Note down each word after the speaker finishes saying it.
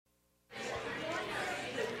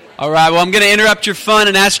All right, well, I'm going to interrupt your fun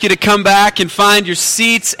and ask you to come back and find your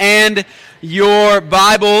seats and your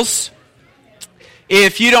Bibles.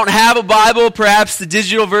 If you don't have a Bible, perhaps the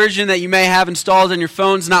digital version that you may have installed on your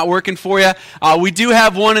phone's not working for you. We do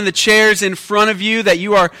have one in the chairs in front of you that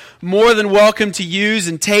you are more than welcome to use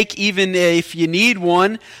and take even if you need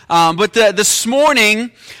one. But this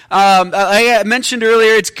morning, I mentioned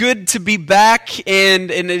earlier, it's good to be back,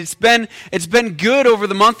 and it's been good over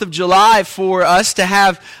the month of July for us to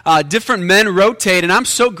have different men rotate, and I'm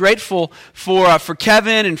so grateful for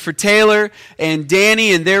Kevin and for Taylor and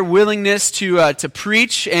Danny and their willingness to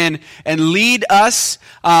preach and lead us.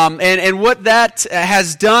 And what that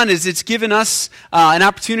has done is it's given us an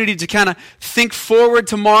opportunity to kind of think forward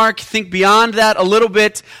to Mark, think beyond that a little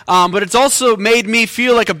bit, but it's also made me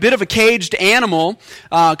feel like a bit of a caged animal,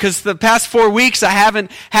 because the past 4 weeks I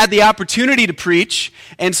haven't had the opportunity to preach,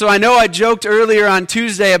 and so I know I joked earlier on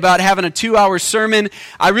Tuesday about having a 2-hour sermon.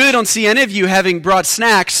 I really don't see any of you having brought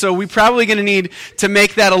snacks, so we're probably going to need to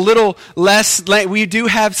make that a little less. We do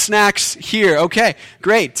have snacks here. Okay,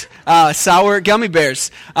 great. Sour gummy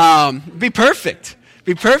bears. Be perfect.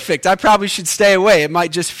 Be perfect. I probably should stay away. It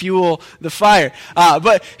might just fuel the fire.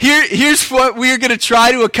 But here's what we're going to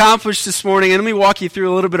try to accomplish this morning, and let me walk you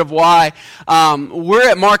through a little bit of why. We're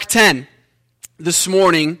at Mark 10 this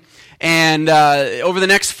morning, and over the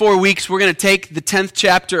next 4 weeks, we're going to take the 10th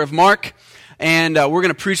chapter of Mark, and we're going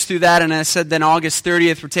to preach through that. And as I said, then August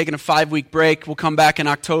 30th, we're taking a 5-week break. We'll come back in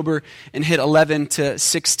October and hit 11 to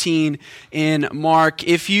 16 in Mark.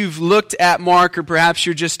 If you've looked at Mark, or perhaps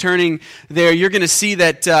you're just turning there, you're going to see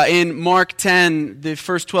that in Mark 10, the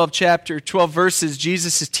first 12 verses,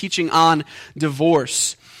 Jesus is teaching on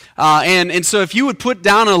divorce. And so if you would put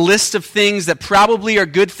down a list of things that probably are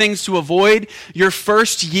good things to avoid your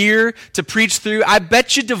first year to preach through, I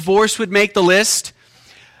bet you divorce would make the list.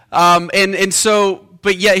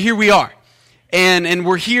 But yet here we are. And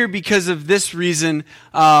we're here because of this reason.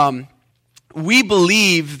 We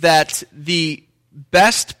believe that the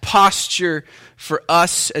best posture for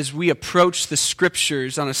us as we approach the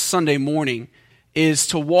Scriptures on a Sunday morning is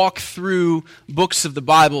to walk through books of the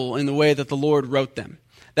Bible in the way that the Lord wrote them.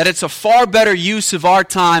 That it's a far better use of our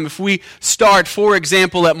time if we start, for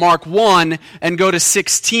example, at Mark 1 and go to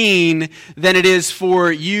 16 than it is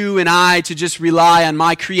for you and I to just rely on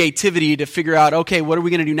my creativity to figure out, okay, what are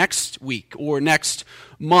we going to do next week or next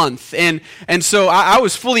month? And so I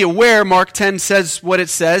was fully aware Mark 10 says what it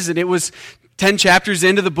says, and it was 10 chapters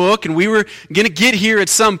into the book, and we were going to get here at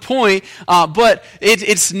some point, but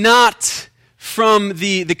it's not from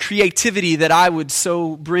the creativity that I would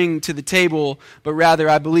so bring to the table, but rather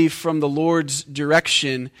I believe from the Lord's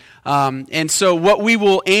direction. And so what we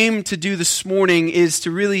will aim to do this morning is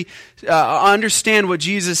to really understand what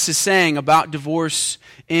Jesus is saying about divorce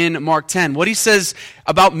in Mark 10. What he says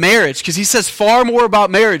about marriage, because he says far more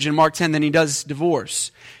about marriage in Mark 10 than he does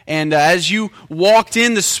divorce. And as you walked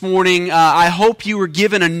in this morning, I hope you were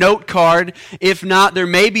given a note card. If not, there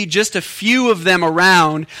may be just a few of them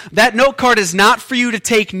around. That note card is not for you to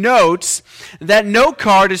take notes. That note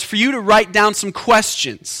card is for you to write down some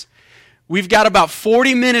questions. We've got about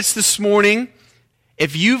 40 minutes this morning.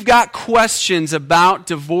 If you've got questions about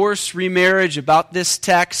divorce, remarriage, about this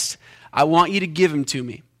text, I want you to give them to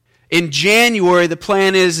me. In January, the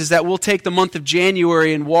plan is that we'll take the month of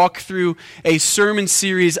January and walk through a sermon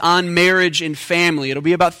series on marriage and family. It'll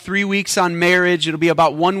be about 3 weeks on marriage. It'll be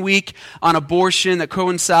about 1 week on abortion that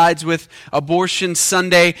coincides with Abortion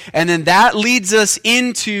Sunday. And then that leads us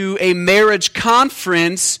into a marriage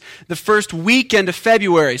conference the first weekend of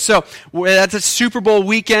February. So that's a Super Bowl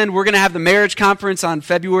weekend. We're going to have the marriage conference on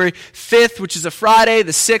February 5th, which is a Friday,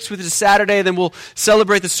 the 6th, which is a Saturday. Then we'll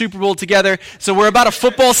celebrate the Super Bowl together. So we're about a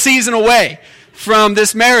football season away from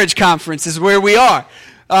this marriage conference is where we are.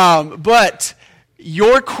 But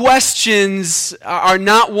your questions are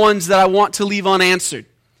not ones that I want to leave unanswered.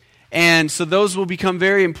 And so those will become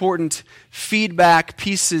very important feedback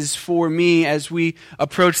pieces for me as we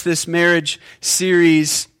approach this marriage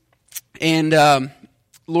series. And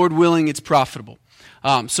Lord willing, it's profitable.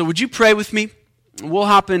 So would you pray with me? We'll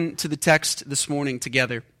hop into the text this morning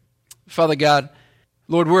together. Father God,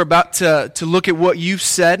 Lord, we're about to look at what you've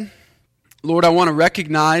said. Lord, I want to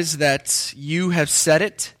recognize that you have said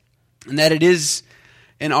it, and that it is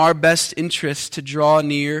in our best interest to draw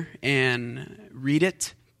near and read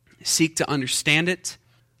it, seek to understand it,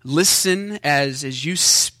 listen as you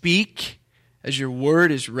speak, as your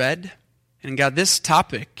word is read. And God, this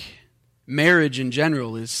topic, marriage in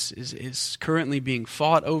general, is currently being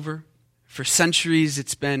fought over. For centuries,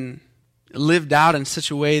 it's been lived out in such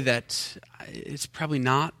a way that it's probably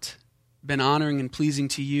not been honoring and pleasing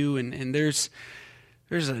to you, and there's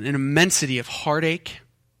There's an immensity of heartache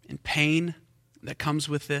and pain that comes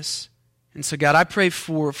with this. And so, God, I pray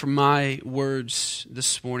for my words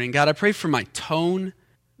this morning. God, I pray for my tone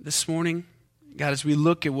this morning. God, as we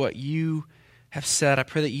look at what you have said, I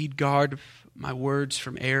pray that you'd guard my words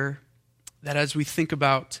from error. That as we think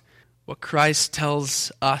about what Christ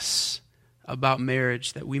tells us about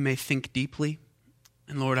marriage, that we may think deeply.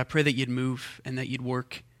 And Lord, I pray that you'd move and that you'd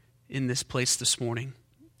work in this place this morning.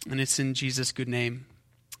 And it's in Jesus' good name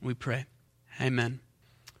we pray. Amen.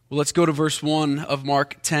 Well, let's go to verse 1 of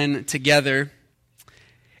Mark 10 together.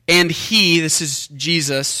 And he, this is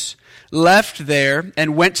Jesus, left there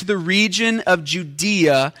and went to the region of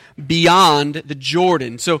Judea beyond the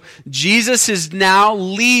Jordan. So Jesus is now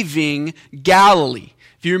leaving Galilee.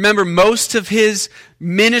 If you remember, most of his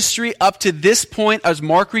ministry up to this point, as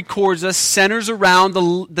Mark records us, centers around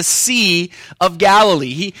the Sea of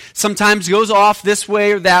Galilee. He sometimes goes off this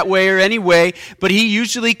way or that way or any way, but he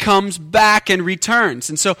usually comes back and returns.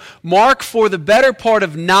 And so Mark, for the better part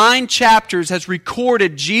of 9 chapters, has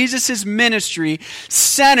recorded Jesus' ministry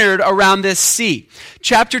centered around this sea.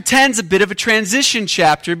 Chapter 10 is a bit of a transition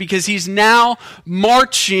chapter because he's now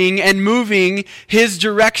marching and moving his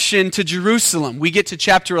direction to Jerusalem. We get to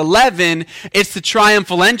chapter 11, it's the triumphal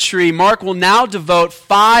entry. Mark will now devote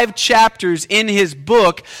 5 chapters in his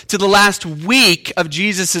book to the last week of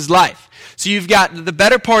Jesus' life. So you've got the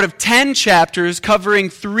better part of 10 chapters covering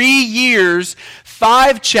 3 years,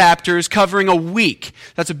 5 chapters covering a week.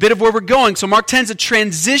 That's a bit of where we're going. So Mark 10 is a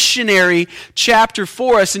transitionary chapter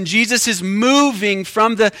for us, and Jesus is moving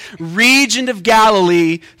from the region of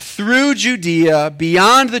Galilee through Judea,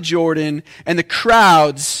 beyond the Jordan, and the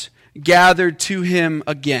crowds gathered to him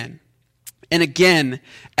again. And again,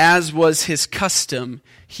 as was his custom,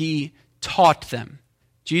 he taught them.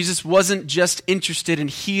 Jesus wasn't just interested in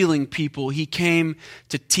healing people, he came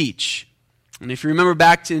to teach. And if you remember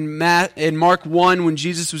back in Mark 1, when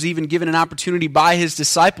Jesus was even given an opportunity by his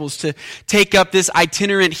disciples to take up this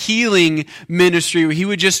itinerant healing ministry where he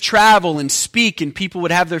would just travel and speak and people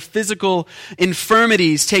would have their physical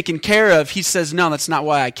infirmities taken care of, he says, no, that's not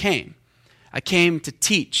why I came. I came to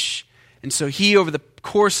teach. And so he, over the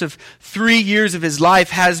course of 3 years of his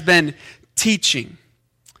life, has been teaching.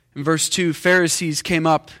 In verse 2, Pharisees came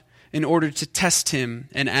up in order to test him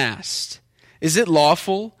and asked, "Is it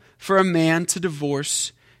lawful for a man to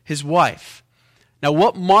divorce his wife?" Now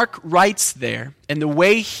what Mark writes there, and the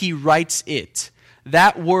way he writes it,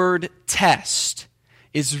 that word test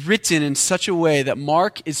is written in such a way that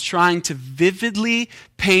Mark is trying to vividly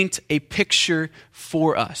paint a picture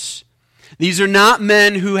for us. These are not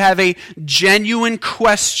men who have a genuine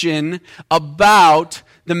question about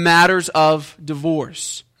the matters of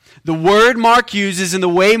divorce. The word Mark uses and the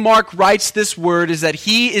way Mark writes this word is that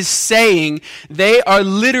he is saying they are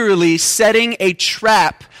literally setting a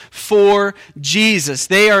trap for Jesus.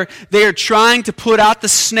 They are trying to put out the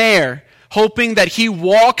snare, hoping that he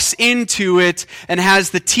walks into it and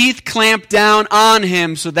has the teeth clamped down on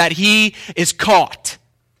him so that he is caught.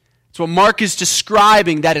 It's what Mark is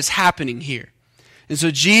describing that is happening here. And so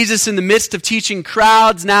Jesus, in the midst of teaching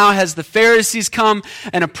crowds, now has the Pharisees come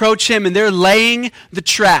and approach him, and they're laying the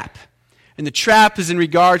trap. And the trap is in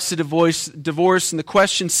regards to divorce. And the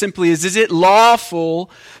question simply is it lawful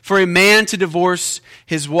for a man to divorce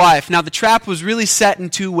his wife? Now, the trap was really set in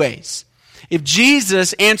 2 ways. If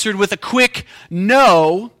Jesus answered with a quick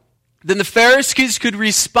no, then the Pharisees could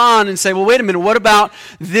respond and say, well, wait a minute, what about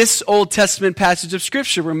this Old Testament passage of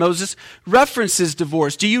Scripture where Moses references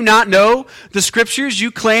divorce? Do you not know the Scriptures? You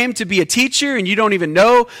claim to be a teacher and you don't even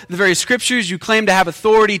know the very Scriptures. You claim to have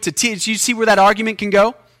authority to teach. You see where that argument can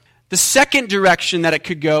go? The second direction that it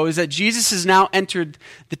could go is that Jesus has now entered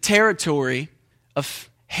the territory of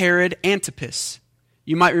Herod Antipas.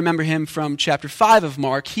 You might remember him from chapter 5 of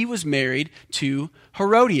Mark. He was married to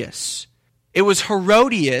Herodias. It was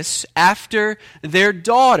Herodias, after their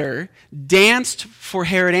daughter danced for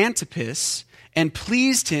Herod Antipas and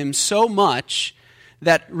pleased him so much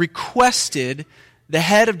that requested the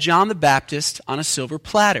head of John the Baptist on a silver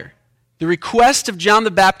platter. The request of John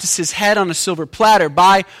the Baptist's head on a silver platter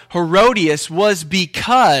by Herodias was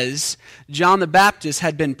because John the Baptist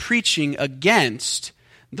had been preaching against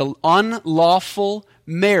the unlawful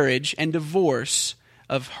marriage and divorce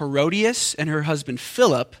of Herodias and her husband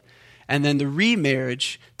Philip, and then the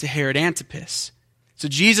remarriage to Herod Antipas. So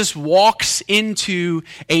Jesus walks into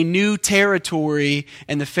a new territory,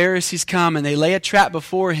 and the Pharisees come and they lay a trap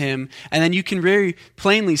before him, and then you can very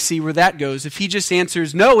plainly see where that goes. If he just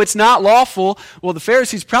answers, no, it's not lawful, well, the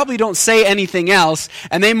Pharisees probably don't say anything else,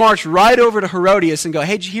 and they march right over to Herodias and go,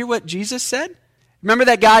 hey, did you hear what Jesus said? Remember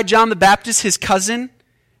that guy, John the Baptist, his cousin?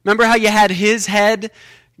 Remember how you had his head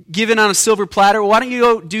given on a silver platter? Well, why don't you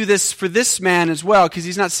go do this for this man as well? Because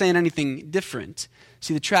he's not saying anything different.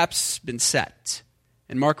 See, the trap's been set.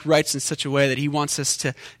 And Mark writes in such a way that he wants us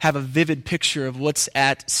to have a vivid picture of what's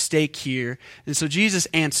at stake here. And so Jesus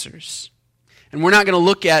answers. And we're not going to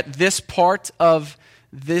look at this part of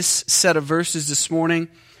this set of verses this morning,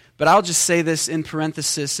 but I'll just say this in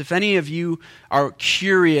parenthesis. If any of you are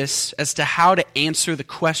curious as to how to answer the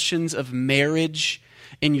questions of marriage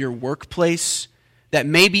in your workplace that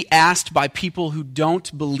may be asked by people who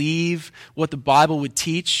don't believe what the Bible would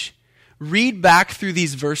teach, read back through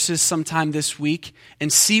these verses sometime this week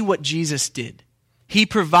and see what Jesus did. He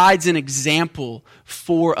provides an example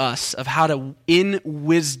for us of how to, in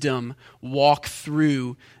wisdom, walk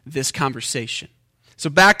through this conversation. So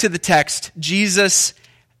back to the text, Jesus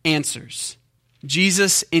answers.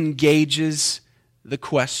 Jesus engages the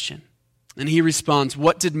question. And he responds,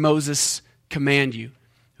 "What did Moses command you?"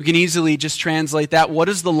 We can easily just translate that. What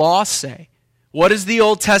does the law say? What does the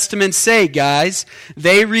Old Testament say, guys?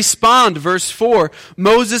 They respond, verse 4,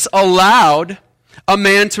 Moses allowed a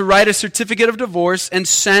man to write a certificate of divorce and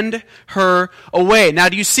send her away. Now,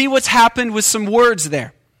 do you see what's happened with some words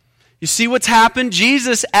there? You see what's happened?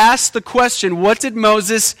 Jesus asked the question, what did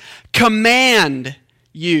Moses command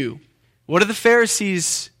you? What do the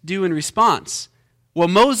Pharisees do in response? Well,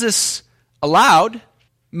 Moses allowed,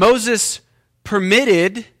 Moses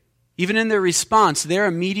permitted. Even in their response, they're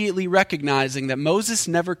immediately recognizing that Moses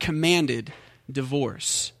never commanded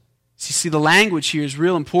divorce. So you see, the language here is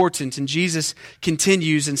real important, and Jesus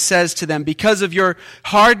continues and says to them, because of your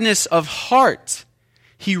hardness of heart,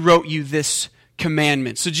 he wrote you this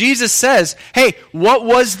commandment. So Jesus says, hey, what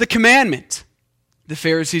was the commandment? The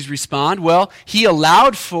Pharisees respond, well, he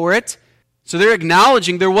allowed for it. So they're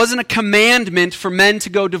acknowledging there wasn't a commandment for men to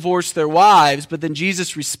go divorce their wives, but then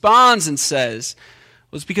Jesus responds and says,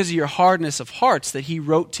 well, it's because of your hardness of hearts that he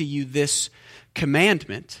wrote to you this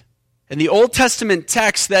commandment. And the Old Testament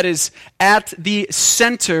text that is at the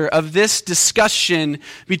center of this discussion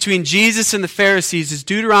between Jesus and the Pharisees is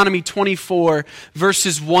Deuteronomy 24,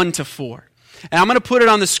 verses 1 to 4. And I'm going to put it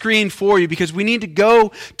on the screen for you because we need to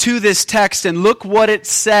go to this text and look what it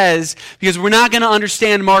says, because we're not going to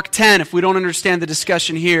understand Mark 10 if we don't understand the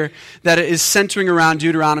discussion here that is centering around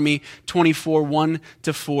Deuteronomy 24, 1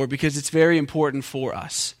 to 4, because it's very important for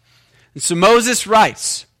us. And so Moses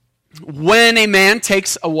writes, when a man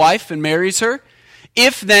takes a wife and marries her,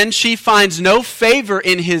 if then she finds no favor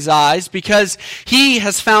in his eyes because he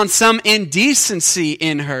has found some indecency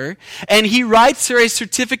in her, and he writes her a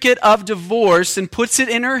certificate of divorce and puts it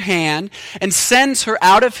in her hand and sends her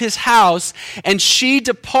out of his house, and she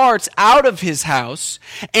departs out of his house,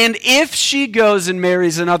 and if she goes and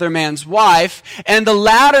marries another man's wife, and the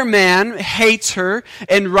latter man hates her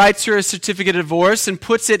and writes her a certificate of divorce and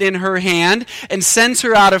puts it in her hand and sends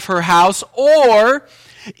her out of her house, or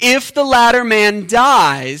if the latter man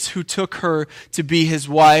dies who took her to be his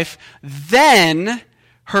wife, then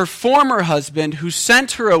her former husband who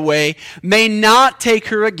sent her away may not take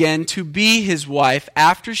her again to be his wife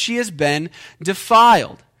after she has been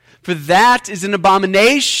defiled. For that is an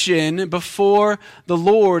abomination before the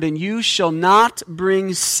Lord, and you shall not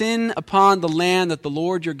bring sin upon the land that the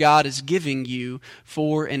Lord your God is giving you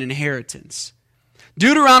for an inheritance.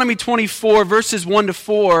 Deuteronomy 24, verses 1 to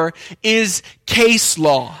 4, is case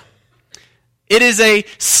law. It is a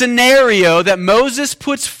scenario that Moses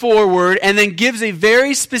puts forward and then gives a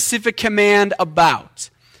very specific command about.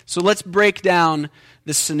 So let's break down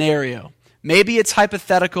the scenario. Maybe it's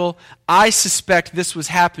hypothetical. I suspect this was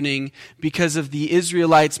happening because of the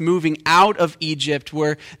Israelites moving out of Egypt,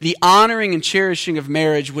 where the honoring and cherishing of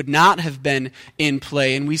marriage would not have been in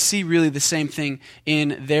play. And we see really the same thing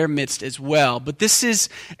in their midst as well. But this is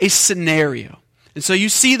a scenario. And so you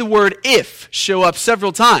see the word if show up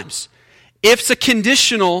several times. If's a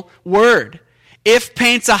conditional word. If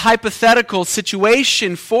paints a hypothetical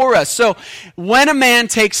situation for us. So when a man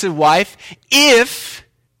takes a wife, if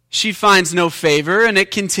she finds no favor, and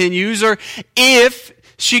it continues, or if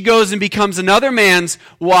she goes and becomes another man's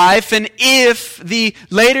wife, and if the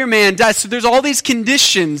later man dies. So there's all these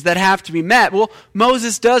conditions that have to be met. Well,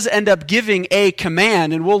 Moses does end up giving a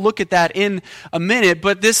command, and we'll look at that in a minute,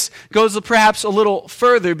 but this goes perhaps a little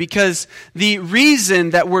further, because the reason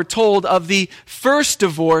that we're told of the first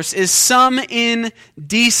divorce is some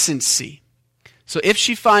indecency. So if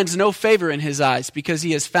she finds no favor in his eyes because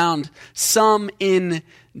he has found some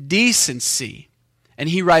indecency, and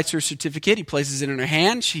he writes her certificate, he places it in her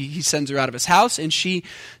hand, he sends her out of his house, and she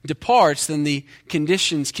departs, then the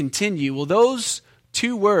conditions continue. Well, those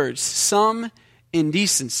two words, some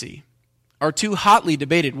indecency, are two hotly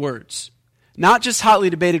debated words. Not just hotly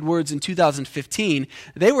debated words in 2015,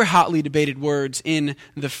 they were hotly debated words in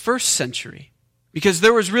the first century. Because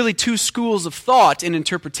there was really two schools of thought and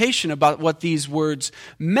interpretation about what these words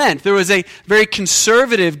meant. There was a very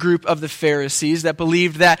conservative group of the Pharisees that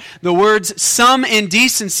believed that the words some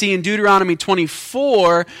indecency in Deuteronomy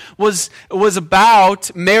 24 was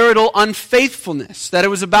about marital unfaithfulness, that it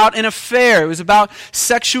was about an affair, it was about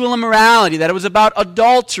sexual immorality, that it was about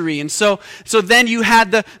adultery. And so then you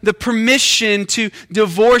had the permission to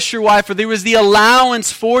divorce your wife, or there was the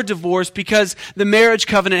allowance for divorce because the marriage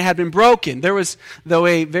covenant had been broken. There was, though,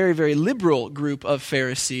 a very, very liberal group of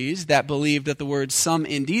Pharisees that believed that the word some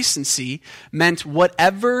indecency meant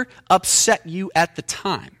whatever upset you at the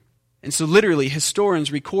time. And so literally,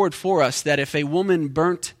 historians record for us that if a woman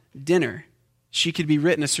burnt dinner, she could be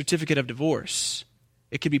written a certificate of divorce.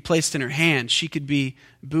 It could be placed in her hand. She could be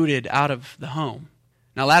booted out of the home.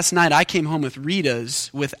 Now, last night I came home with Rita's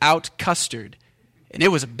without custard, and it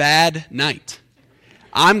was a bad night.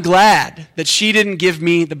 I'm glad that she didn't give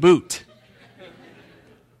me the boot.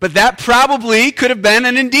 But that probably could have been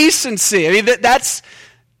an indecency. I mean, that's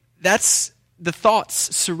the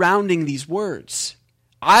thoughts surrounding these words.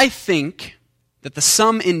 I think that the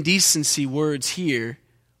some indecency words here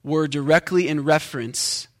were directly in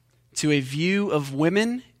reference to a view of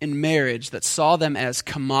women in marriage that saw them as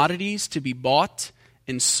commodities to be bought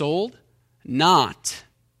and sold, not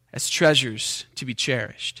as treasures to be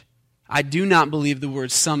cherished. I do not believe the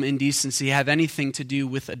words some indecency have anything to do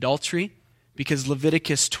with adultery, because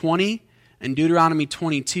Leviticus 20 and Deuteronomy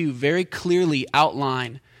 22 very clearly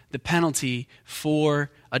outline the penalty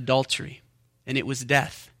for adultery. And it was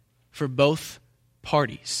death for both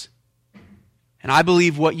parties. And I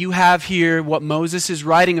believe what you have here, what Moses is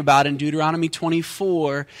writing about in Deuteronomy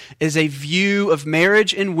 24, is a view of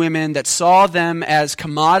marriage and women that saw them as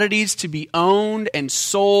commodities to be owned and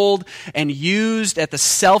sold and used at the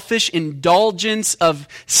selfish indulgence of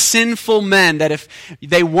sinful men, that if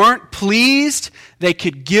they weren't pleased, they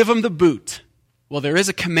could give them the boot. Well, there is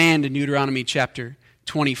a command in Deuteronomy chapter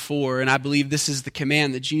 24, and I believe this is the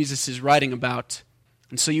command that Jesus is writing about.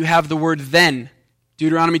 And so you have the word then.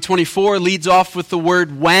 Deuteronomy 24 leads off with the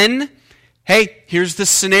word when. Hey, here's the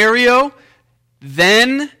scenario.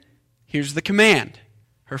 Then, here's the command.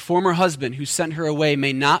 Her former husband who sent her away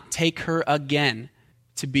may not take her again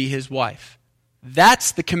to be his wife.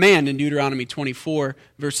 That's the command in Deuteronomy 24,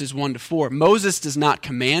 verses 1 to 4. Moses does not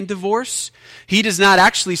command divorce. He does not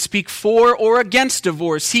actually speak for or against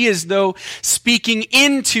divorce. He is, though, speaking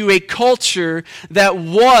into a culture that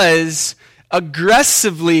was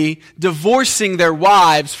aggressively divorcing their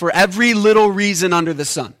wives for every little reason under the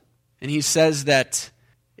sun. And he says that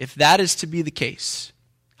if that is to be the case,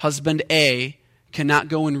 husband A cannot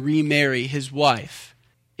go and remarry his wife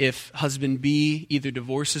if husband B either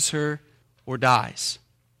divorces her or dies.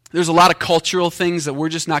 There's a lot of cultural things that we're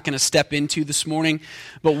just not going to step into this morning,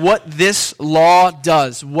 but what this law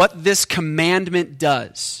does, what this commandment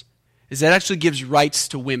does, is that it actually gives rights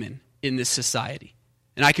to women in this society.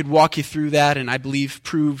 And I could walk you through that and I believe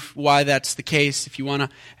prove why that's the case. If you want to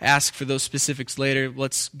ask for those specifics later,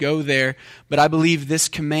 let's go there. But I believe this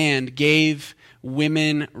command gave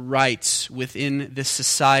women rights within this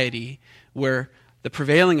society where the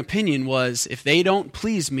prevailing opinion was, if they don't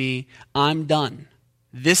please me, I'm done.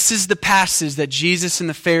 This is the passage that Jesus and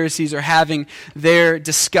the Pharisees are having their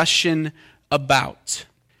discussion about.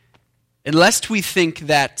 And lest we think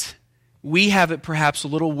that we have it perhaps a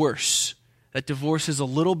little worse, that divorce is a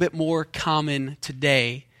little bit more common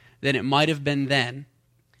today than it might have been then,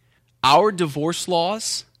 our divorce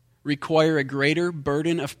laws require a greater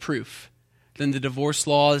burden of proof than the divorce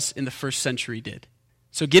laws in the first century did.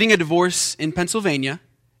 So getting a divorce in Pennsylvania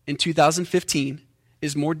in 2015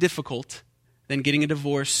 is more difficult than getting a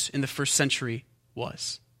divorce in the first century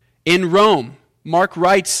was. In Rome, Mark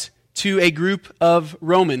writes to a group of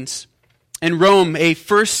Romans. In Rome, a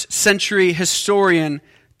first century historian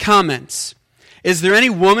comments, "Is there any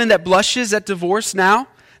woman that blushes at divorce now,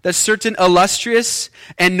 that certain illustrious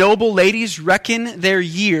and noble ladies reckon their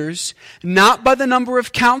years not by the number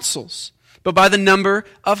of counsels, but by the number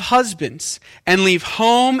of husbands, and leave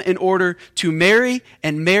home in order to marry,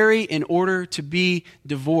 and marry in order to be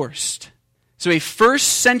divorced?" So a first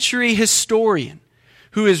century historian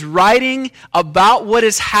who is writing about what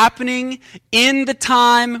is happening in the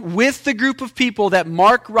time with the group of people that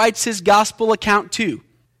Mark writes his gospel account to,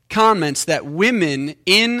 comments that women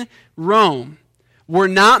in Rome were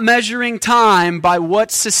not measuring time by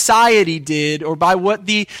what society did or by what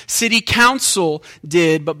the city council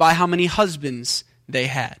did, but by how many husbands they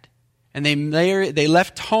had. And they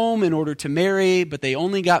left home in order to marry, but they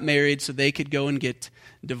only got married so they could go and get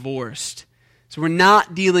divorced. So we're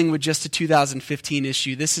not dealing with just a 2015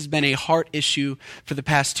 issue. This has been a heart issue for the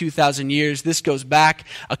past 2,000 years. This goes back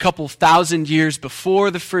a couple thousand years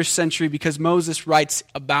before the first century because Moses writes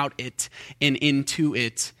about it and into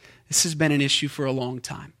it. This has been an issue for a long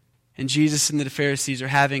time. And Jesus and the Pharisees are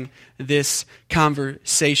having this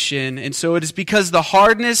conversation. And so it is because the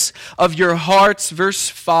hardness of your hearts, verse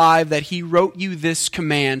 5, that he wrote you this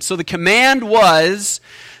command. So the command was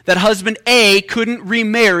that husband A couldn't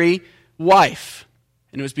remarry wife.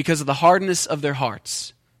 And it was because of the hardness of their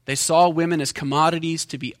hearts. They saw women as commodities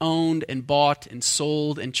to be owned and bought and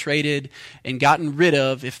sold and traded and gotten rid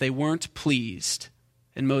of if they weren't pleased.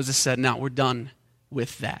 And Moses said, no, we're done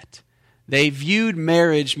with that. They viewed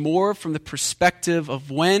marriage more from the perspective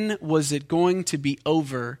of when was it going to be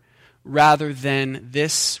over rather than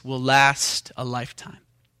this will last a lifetime.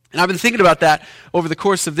 And I've been thinking about that over the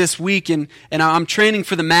course of this week, and I'm training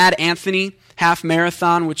for the Mad Anthony half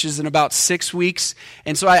marathon, which is in about 6 weeks.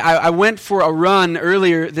 And so I went for a run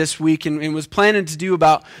earlier this week and was planning to do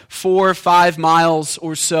about 4 or 5 miles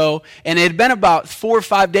or so. And it had been about 4 or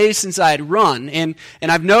 5 days since I had run. And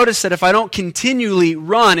I've noticed that if I don't continually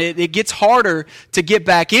run, it gets harder to get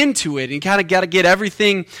back into it. And kind of got to get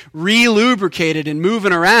everything re-lubricated and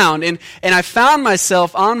moving around. And I found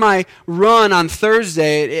myself on my run on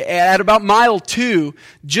Thursday at about mile 2,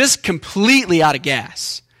 just completely out of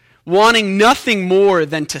gas, wanting nothing more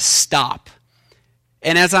than to stop.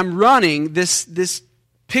 And as I'm running, this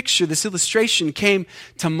picture, this illustration came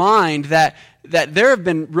to mind that there have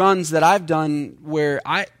been runs that I've done where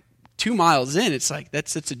 2 miles in, it's like,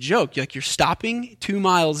 it's a joke. Like you're stopping 2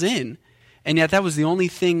 miles in, and yet that was the only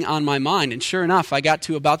thing on my mind. And sure enough, I got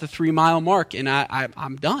to about the 3-mile mark, and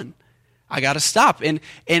I'm done. I got to stop. And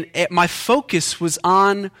my focus was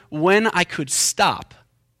on when I could stop,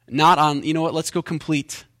 not on, you know what, let's go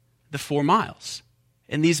complete the 4 miles.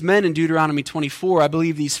 And these men in Deuteronomy 24, I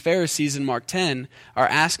believe these Pharisees in Mark 10, are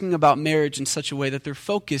asking about marriage in such a way that their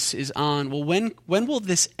focus is on, well, when will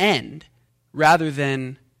this end, rather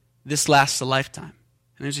than this lasts a lifetime.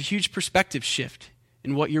 And there's a huge perspective shift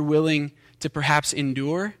in what you're willing to perhaps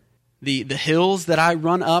endure, the hills that I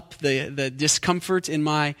run up, the discomfort in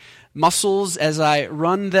my muscles as I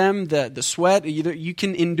run them, the sweat. You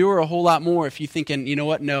can endure a whole lot more if you're thinking, you know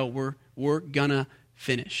what, no, we're gonna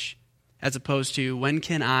finish, as opposed to, when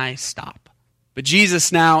can I stop? But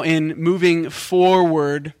Jesus now, in moving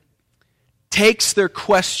forward, takes their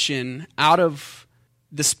question out of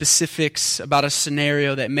the specifics about a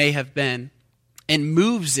scenario that may have been and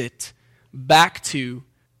moves it back to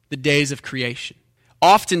the days of creation.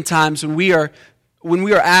 Oftentimes when we are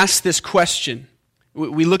asked this question,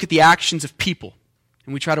 we look at the actions of people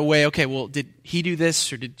and we try to weigh, okay, well, did he do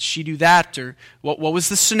this or did she do that, or what was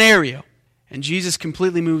the scenario? And Jesus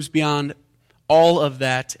completely moves beyond all of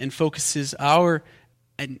that and focuses our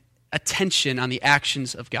attention on the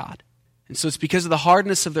actions of God. And so it's because of the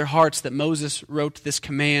hardness of their hearts that Moses wrote this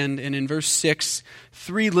command. And in verse 6,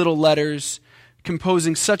 3 little letters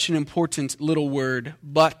composing such an important little word.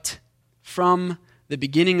 But from the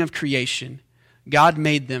beginning of creation, God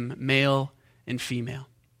made them male and female.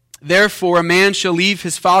 Therefore, a man shall leave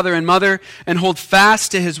his father and mother and hold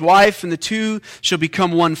fast to his wife, and the two shall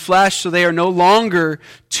become one flesh, so they are no longer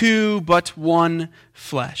two, but one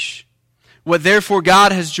flesh. What therefore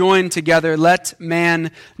God has joined together, let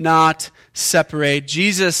man not separate.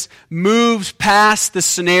 Jesus moves past the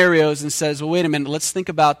scenarios and says, well, wait a minute, let's think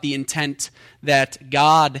about the intent that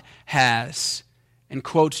God has, and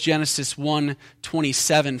quotes Genesis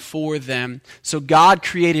 1:27 for them. So God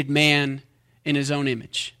created man in his own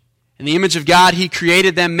image. In the image of God, he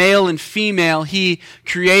created them, male and female, he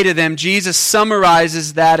created them. Jesus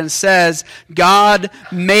summarizes that and says, God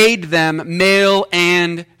made them male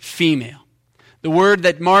and female. The word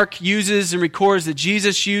that Mark uses and records that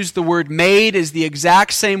Jesus used, the word made, is the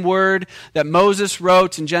exact same word that Moses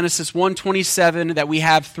wrote in Genesis 1:27 that we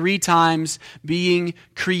have 3 times, being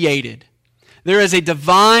created. There is a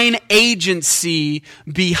divine agency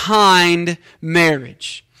behind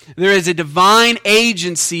marriage. There is a divine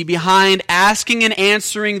agency behind asking and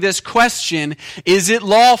answering this question, is it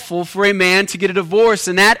lawful for a man to get a divorce?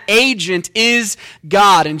 And that agent is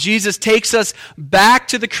God. And Jesus takes us back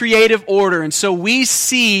to the creative order. And so we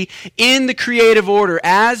see in the creative order,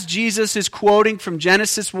 as Jesus is quoting from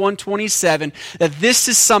Genesis 1:27, that this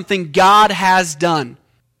is something God has done.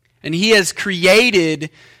 And he has created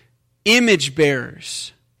image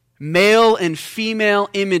bearers, male and female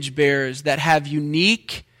image bearers that have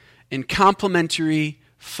unique and complementary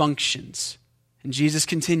functions. And Jesus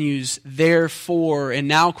continues, therefore, and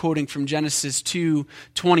now quoting from Genesis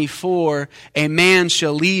 2:24, a man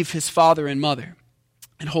shall leave his father and mother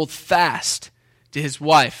and hold fast to his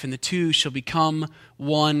wife, and the two shall become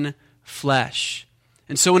one flesh.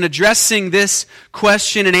 And so in addressing this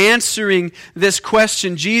question and answering this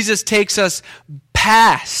question, Jesus takes us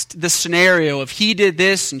past the scenario of he did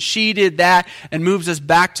this and she did that and moves us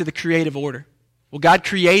back to the creative order. Well, God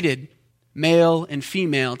created male and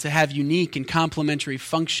female to have unique and complementary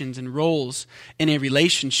functions and roles in a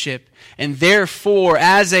relationship. And therefore,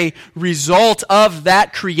 as a result of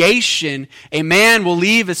that creation, a man will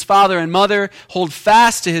leave his father and mother, hold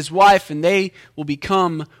fast to his wife, and they will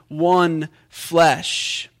become one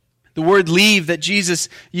flesh. The word leave that Jesus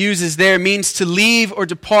uses there means to leave or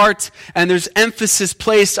depart, and there's emphasis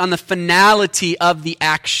placed on the finality of the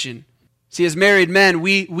action. See, as married men,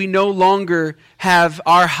 we no longer have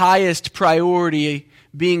our highest priority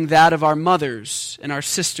being that of our mothers and our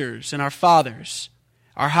sisters and our fathers.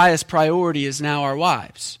 Our highest priority is now our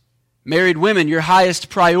wives. Married women, your highest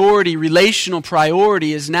priority, relational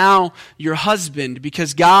priority, is now your husband,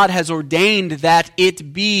 because God has ordained that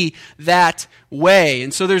it be that way.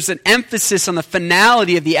 And so there's an emphasis on the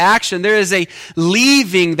finality of the action. There is a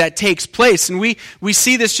leaving that takes place. And we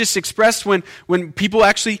see this just expressed when people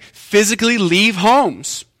actually physically leave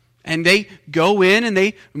homes. And they go in and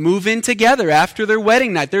they move in together after their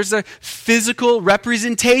wedding night. There's a physical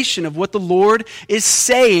representation of what the Lord is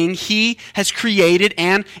saying He has created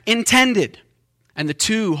and intended. And the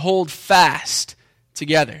two hold fast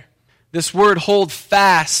together. This word hold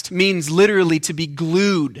fast means literally to be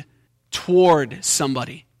glued toward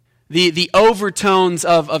somebody. The overtones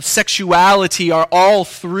of sexuality are all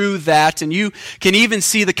through that, and you can even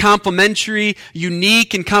see the complementary,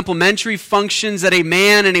 unique and complementary functions that a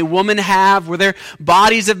man and a woman have, where their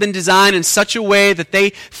bodies have been designed in such a way that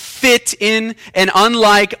they fit in and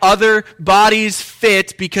unlike other bodies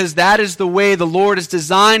fit, because that is the way the Lord has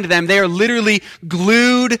designed them. They are literally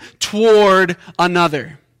glued toward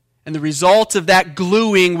another. And the result of that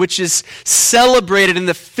gluing, which is celebrated in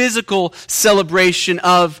the physical celebration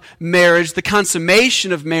of marriage, the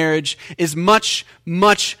consummation of marriage, is much,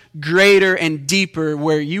 much greater and deeper,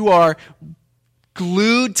 where you are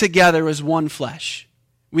glued together as one flesh.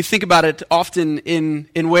 We think about it often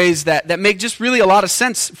in ways that make just really a lot of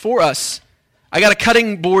sense for us. I got a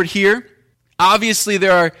cutting board here. Obviously,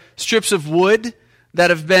 there are strips of wood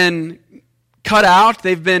that have been cut out,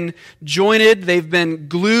 they've been jointed, they've been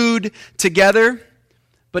glued together.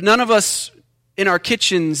 But none of us in our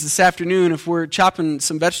kitchens this afternoon, if we're chopping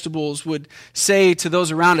some vegetables, would say to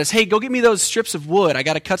those around us, hey, go get me those strips of wood. I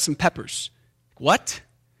got to cut some peppers. What?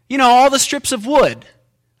 You know, all the strips of wood.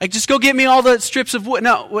 Like, just go get me all the strips of wood.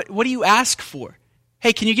 No, what do you ask for?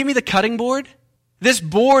 Hey, can you give me the cutting board? This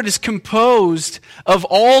board is composed of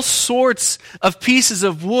all sorts of pieces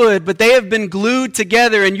of wood, but they have been glued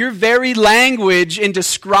together, and your very language in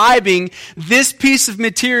describing this piece of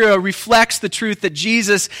material reflects the truth that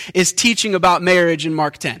Jesus is teaching about marriage in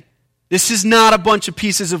Mark 10. This is not a bunch of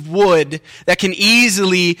pieces of wood that can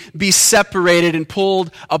easily be separated and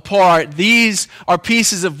pulled apart. These are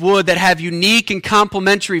pieces of wood that have unique and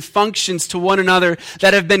complementary functions to one another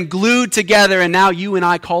that have been glued together, and now you and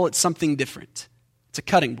I call it something different. It's a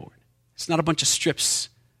cutting board. It's not a bunch of strips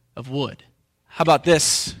of wood. How about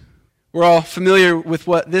this? We're all familiar with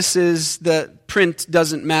what this is. The print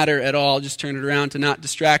doesn't matter at all. Just turn it around to not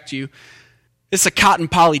distract you. It's a cotton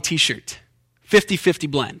poly t-shirt. 50-50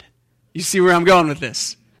 blend. You see where I'm going with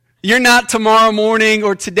this? You're not tomorrow morning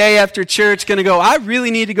or today after church going to go, I really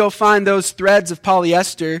need to go find those threads of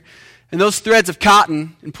polyester and those threads of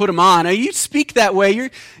cotton and put them on. Now, you speak that way.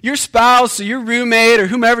 Your spouse or your roommate or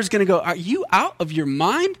whomever is going to go, are you out of your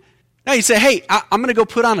mind? Now you say, hey, I'm going to go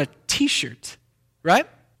put on a t-shirt, right?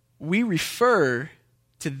 We refer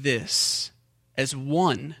to this as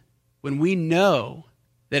one when we know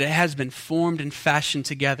that it has been formed and fashioned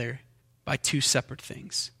together by two separate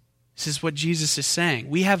things. This is what Jesus is saying.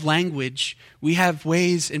 We have language, we have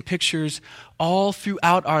ways and pictures all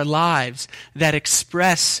throughout our lives that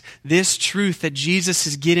express this truth that Jesus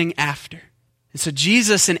is getting after. And so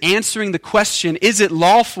Jesus, in answering the question, is it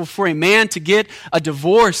lawful for a man to get a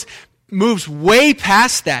divorce, moves way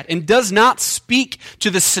past that and does not speak to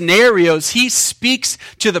the scenarios. He speaks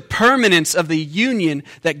to the permanence of the union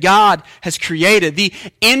that God has created, the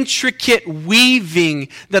intricate weaving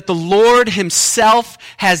that the Lord Himself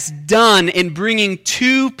has done in bringing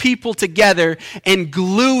two people together and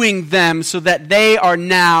gluing them so that they are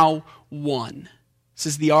now one. This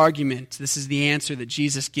is the argument. This is the answer that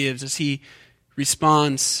Jesus gives as He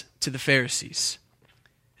responds to the Pharisees.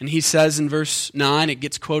 And He says in verse 9, it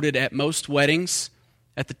gets quoted at most weddings,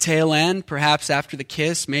 at the tail end, perhaps after the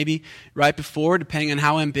kiss, maybe right before, depending on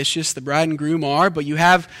how ambitious the bride and groom are. But you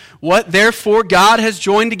have what, therefore, God has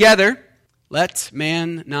joined together, let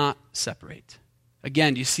man not separate.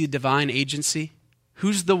 Again, do you see divine agency?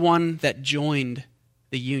 Who's the one that joined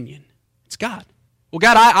the union? It's God. Well,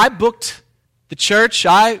 God, I booked the church.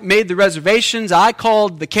 I made the reservations. I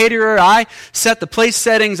called the caterer. I set the place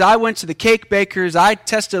settings. I went to the cake bakers. I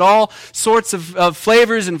tested all sorts of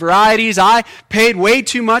flavors and varieties. I paid way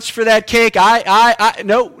too much for that cake.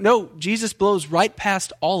 No, Jesus blows right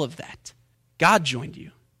past all of that. God joined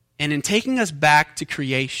you. And in taking us back to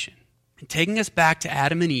creation, and taking us back to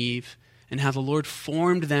Adam and Eve, and how the Lord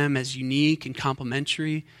formed them as unique and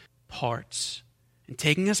complementary parts, and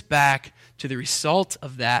taking us back to the result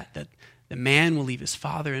of that the man will leave his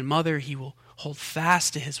father and mother, he will hold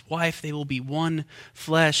fast to his wife, they will be one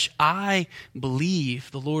flesh. I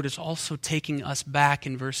believe the Lord is also taking us back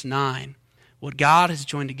in verse 9. What God has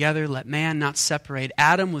joined together, let man not separate.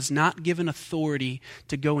 Adam was not given authority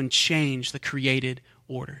to go and change the created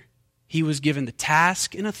order. He was given the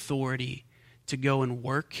task and authority to go and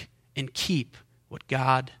work and keep what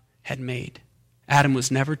God had made. Adam was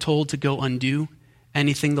never told to go undo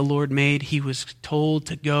anything the Lord made. He was told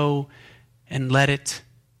to go and let it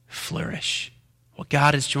flourish. What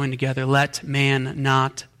God has joined together, let man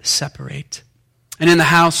not separate. And in the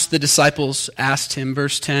house, the disciples asked him,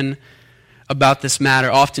 verse 10, about this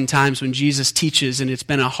matter. Oftentimes when Jesus teaches, and it's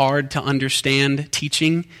been a hard to understand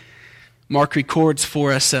teaching, Mark records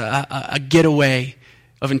for us a getaway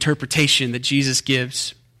of interpretation that Jesus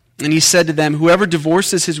gives. And he said to them, whoever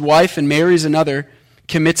divorces his wife and marries another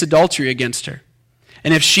commits adultery against her.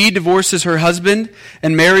 And if she divorces her husband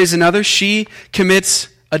and marries another, she commits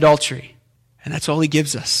adultery. And that's all he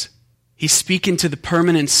gives us. He's speaking to the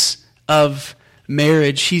permanence of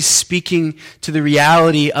marriage. He's speaking to the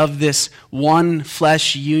reality of this one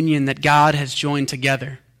flesh union that God has joined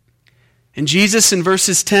together. And Jesus in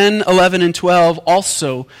verses 10, 11, and 12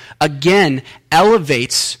 also, again,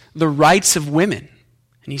 elevates the rights of women.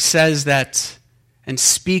 And he says that, and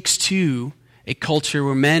speaks to a culture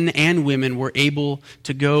where men and women were able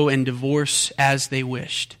to go and divorce as they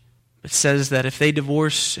wished. It says that if they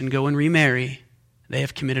divorce and go and remarry, they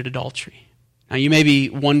have committed adultery. Now you may be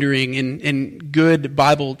wondering, and good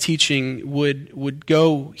Bible teaching would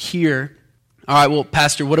go here, all right, well,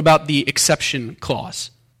 Pastor, what about the exception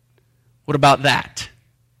clause? What about that?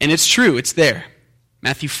 And it's true, it's there.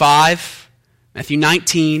 Matthew 5, Matthew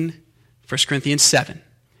 19, 1 Corinthians 7.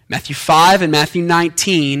 Matthew 5 and Matthew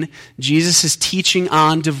 19, Jesus is teaching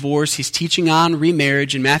on divorce. He's teaching on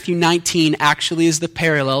remarriage. And Matthew 19 actually is the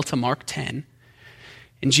parallel to Mark 10.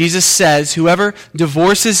 And Jesus says, whoever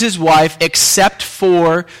divorces his wife except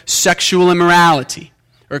for sexual immorality,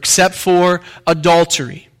 or except for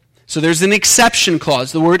adultery. So there's an exception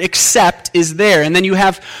clause. The word except is there. And then you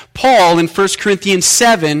have Paul in 1 Corinthians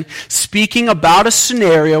 7 speaking about a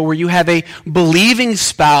scenario where you have a believing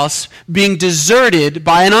spouse being deserted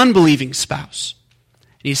by an unbelieving spouse.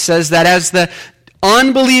 And he says that as the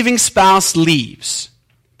unbelieving spouse leaves,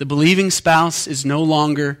 the believing spouse is no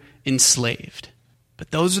longer enslaved.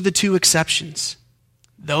 But those are the two exceptions.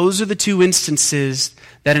 Those are the two instances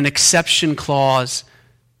that an exception clause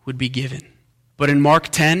would be given. But in Mark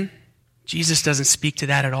 10, Jesus doesn't speak to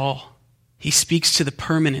that at all. He speaks to the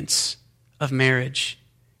permanence of marriage.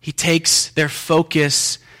 He takes their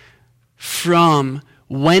focus from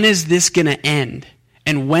when is this going to end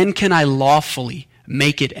and when can I lawfully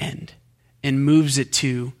make it end, and moves it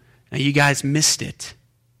to, now you guys missed it,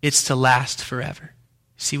 it's to last forever.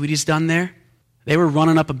 See what he's done there? They were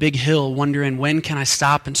running up a big hill wondering, when can I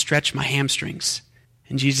stop and stretch my hamstrings?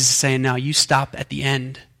 And Jesus is saying, no, you stop at the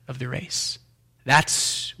end of the race.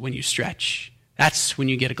 That's when you stretch. That's when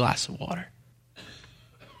you get a glass of water.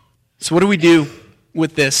 So what do we do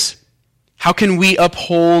with this? How can we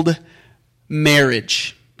uphold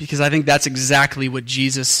marriage? Because I think that's exactly what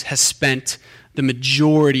Jesus has spent the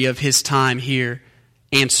majority of his time here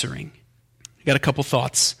answering. I got a couple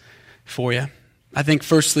thoughts for you. I think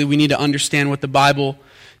firstly we need to understand what the Bible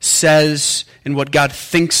says and what God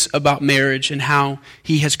thinks about marriage and how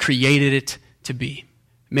he has created it to be.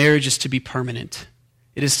 Marriage is to be permanent.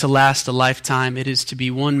 It is to last a lifetime. It is to be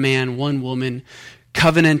one man, one woman,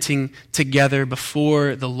 covenanting together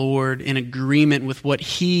before the Lord in agreement with what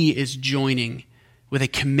he is joining, with a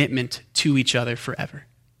commitment to each other forever.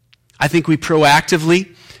 I think we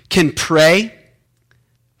proactively can pray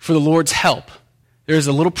for the Lord's help. There's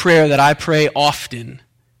a little prayer that I pray often,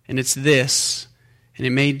 and it's this, and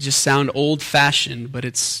it may just sound old-fashioned, but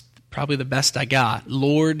it's probably the best I got.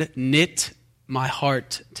 Lord, knit my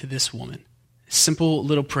heart to this woman. Simple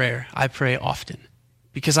little prayer I pray often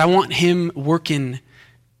because I want him working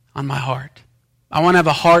on my heart. I want to have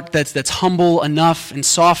a heart that's humble enough and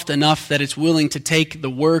soft enough that it's willing to take the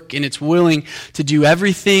work and it's willing to do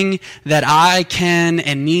everything that I can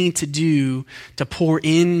and need to do to pour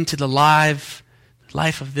into the life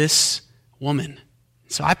of this woman.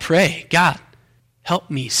 So I pray, God, help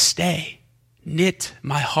me stay. Knit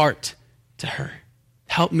my heart to her.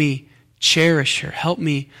 Help me cherish her. Help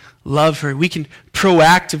me love her. We can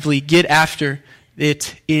proactively get after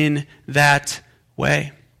it in that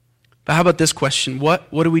way. But how about this question?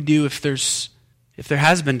 What do we do if there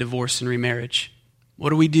has been divorce and remarriage? What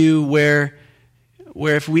do we do where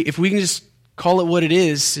if we can just call it what it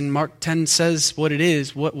is, and Mark 10 says what it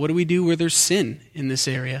is, what do we do where there's sin in this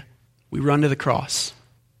area? We run to the cross.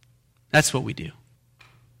 That's what we do.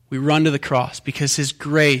 We run to the cross because His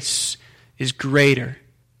grace is greater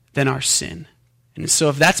than our sin. And so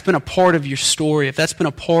if that's been a part of your story, if that's been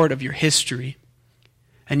a part of your history,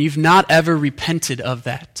 and you've not ever repented of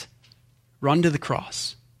that, run to the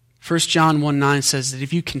cross. 1 John 1:9 says that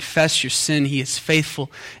if you confess your sin, He is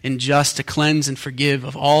faithful and just to cleanse and forgive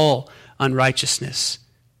of all unrighteousness.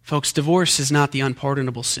 Folks, divorce is not the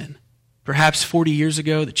unpardonable sin. Perhaps 40 years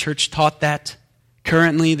ago, the church taught that.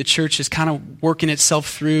 Currently, the church is kind of working itself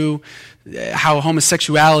through how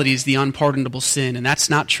homosexuality is the unpardonable sin, and that's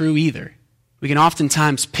not true either. We can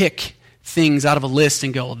oftentimes pick things out of a list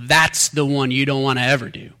and go, that's the one you don't want to ever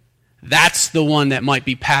do. That's the one that might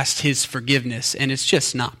be past His forgiveness, and it's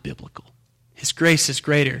just not biblical. His grace is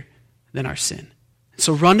greater than our sin.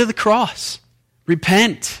 So run to the cross.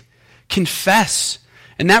 Repent. Confess.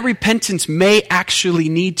 And that repentance may actually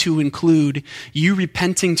need to include you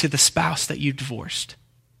repenting to the spouse that you divorced.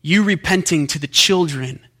 You repenting to the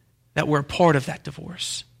children that were a part of that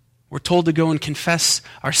divorce. We're told to go and confess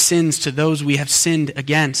our sins to those we have sinned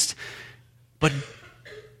against. But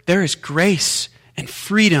there is grace and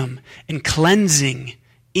freedom and cleansing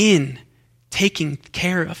in taking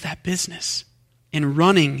care of that business, in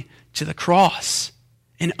running to the cross,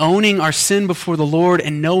 in owning our sin before the Lord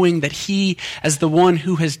and knowing that He, as the one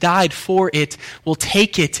who has died for it, will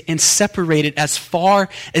take it and separate it as far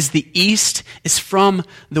as the east is from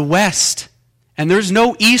the west. And there's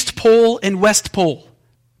no east pole and west pole.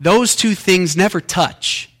 Those two things never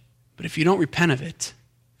touch. But if you don't repent of it,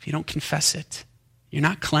 if you don't confess it, you're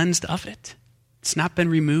not cleansed of it. It's not been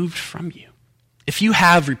removed from you. If you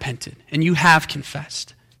have repented and you have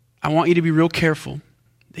confessed, I want you to be real careful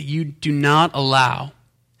that you do not allow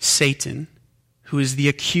Satan, who is the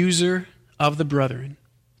accuser of the brethren,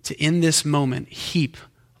 to in this moment heap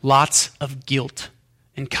lots of guilt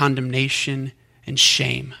and condemnation and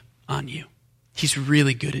shame on you. He's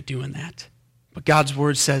really good at doing that. But God's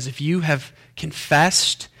word says if you have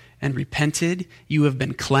confessed and repented, you have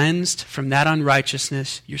been cleansed from that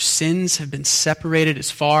unrighteousness. Your sins have been separated as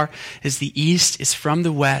far as the east is from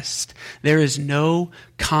the west. There is no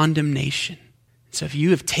condemnation. So if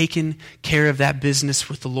you have taken care of that business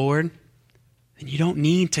with the Lord, then you don't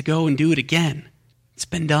need to go and do it again. It's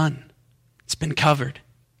been done. It's been covered.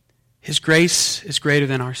 His grace is greater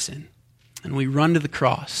than our sin. And we run to the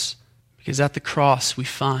cross because at the cross we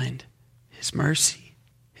find His mercy,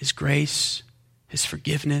 His grace, His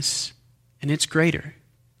forgiveness, and it's greater.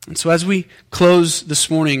 And so as we close this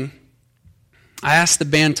morning, I asked the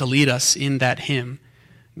band to lead us in that hymn,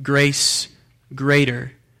 Grace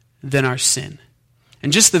Greater Than Our Sin.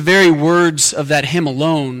 And just the very words of that hymn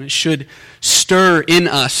alone should stir in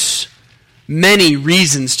us many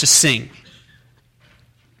reasons to sing.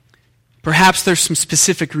 Perhaps there's some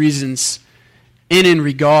specific reasons in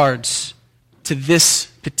regards to this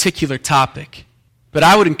particular topic. But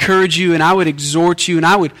I would encourage you and I would exhort you and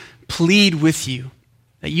I would plead with you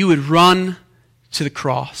that you would run to the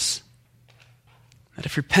cross. That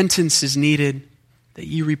if repentance is needed, that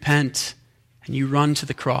you repent and you run to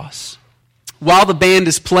the cross. While the band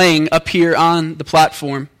is playing up here on the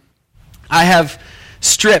platform, I have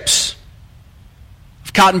strips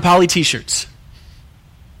of cotton poly t-shirts.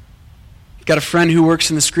 I've got a friend who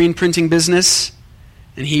works in the screen printing business,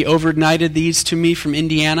 and he overnighted these to me from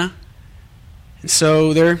Indiana. And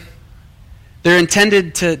so they're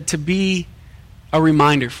intended to be a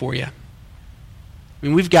reminder for you. I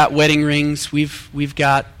mean, we've got wedding rings, we've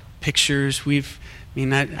got pictures,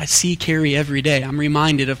 I see Carrie every day. I'm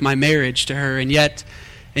reminded of my marriage to her, and yet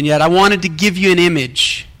I wanted to give you an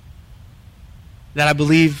image that I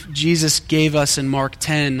believe Jesus gave us in Mark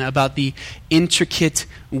 10 about the intricate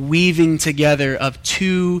weaving together of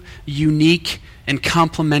two unique and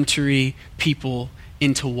complementary people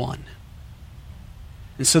into one.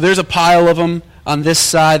 And so there's a pile of them on this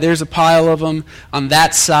side, there's a pile of them on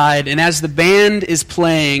that side, and as the band is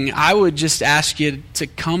playing, I would just ask you to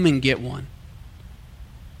come and get one.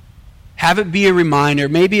 Have it be a reminder.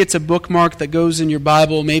 Maybe it's a bookmark that goes in your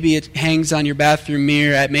Bible. Maybe it hangs on your bathroom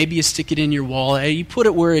mirror. Maybe you stick it in your wall. You put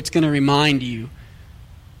it where it's going to remind you.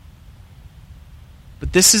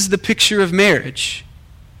 But this is the picture of marriage.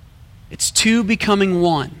 It's two becoming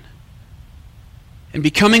one. And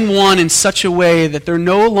becoming one in such a way that they're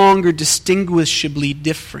no longer distinguishably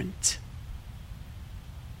different.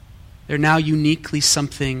 They're now uniquely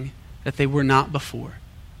something that they were not before.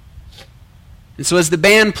 And so as the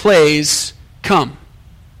band plays, come.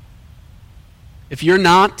 If you're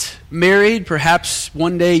not married, perhaps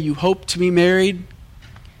one day you hope to be married,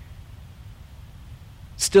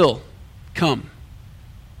 still, come.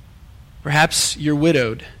 Perhaps you're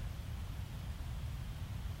widowed,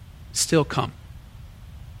 still come.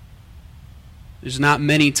 There's not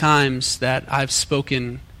many times that I've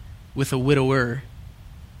spoken with a widower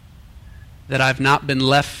that I've not been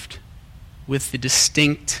left with the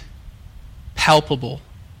distinct, palpable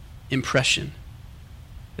impression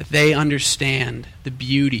that they understand the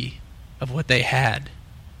beauty of what they had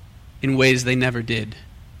in ways they never did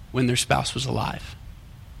when their spouse was alive.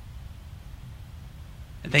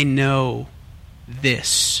 They know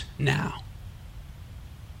this now.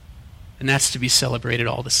 And that's to be celebrated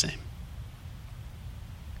all the same.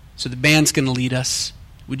 So the band's going to lead us.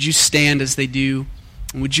 Would you stand as they do?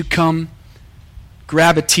 And would you come,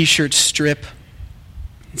 grab a t-shirt strip,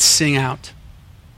 and sing out?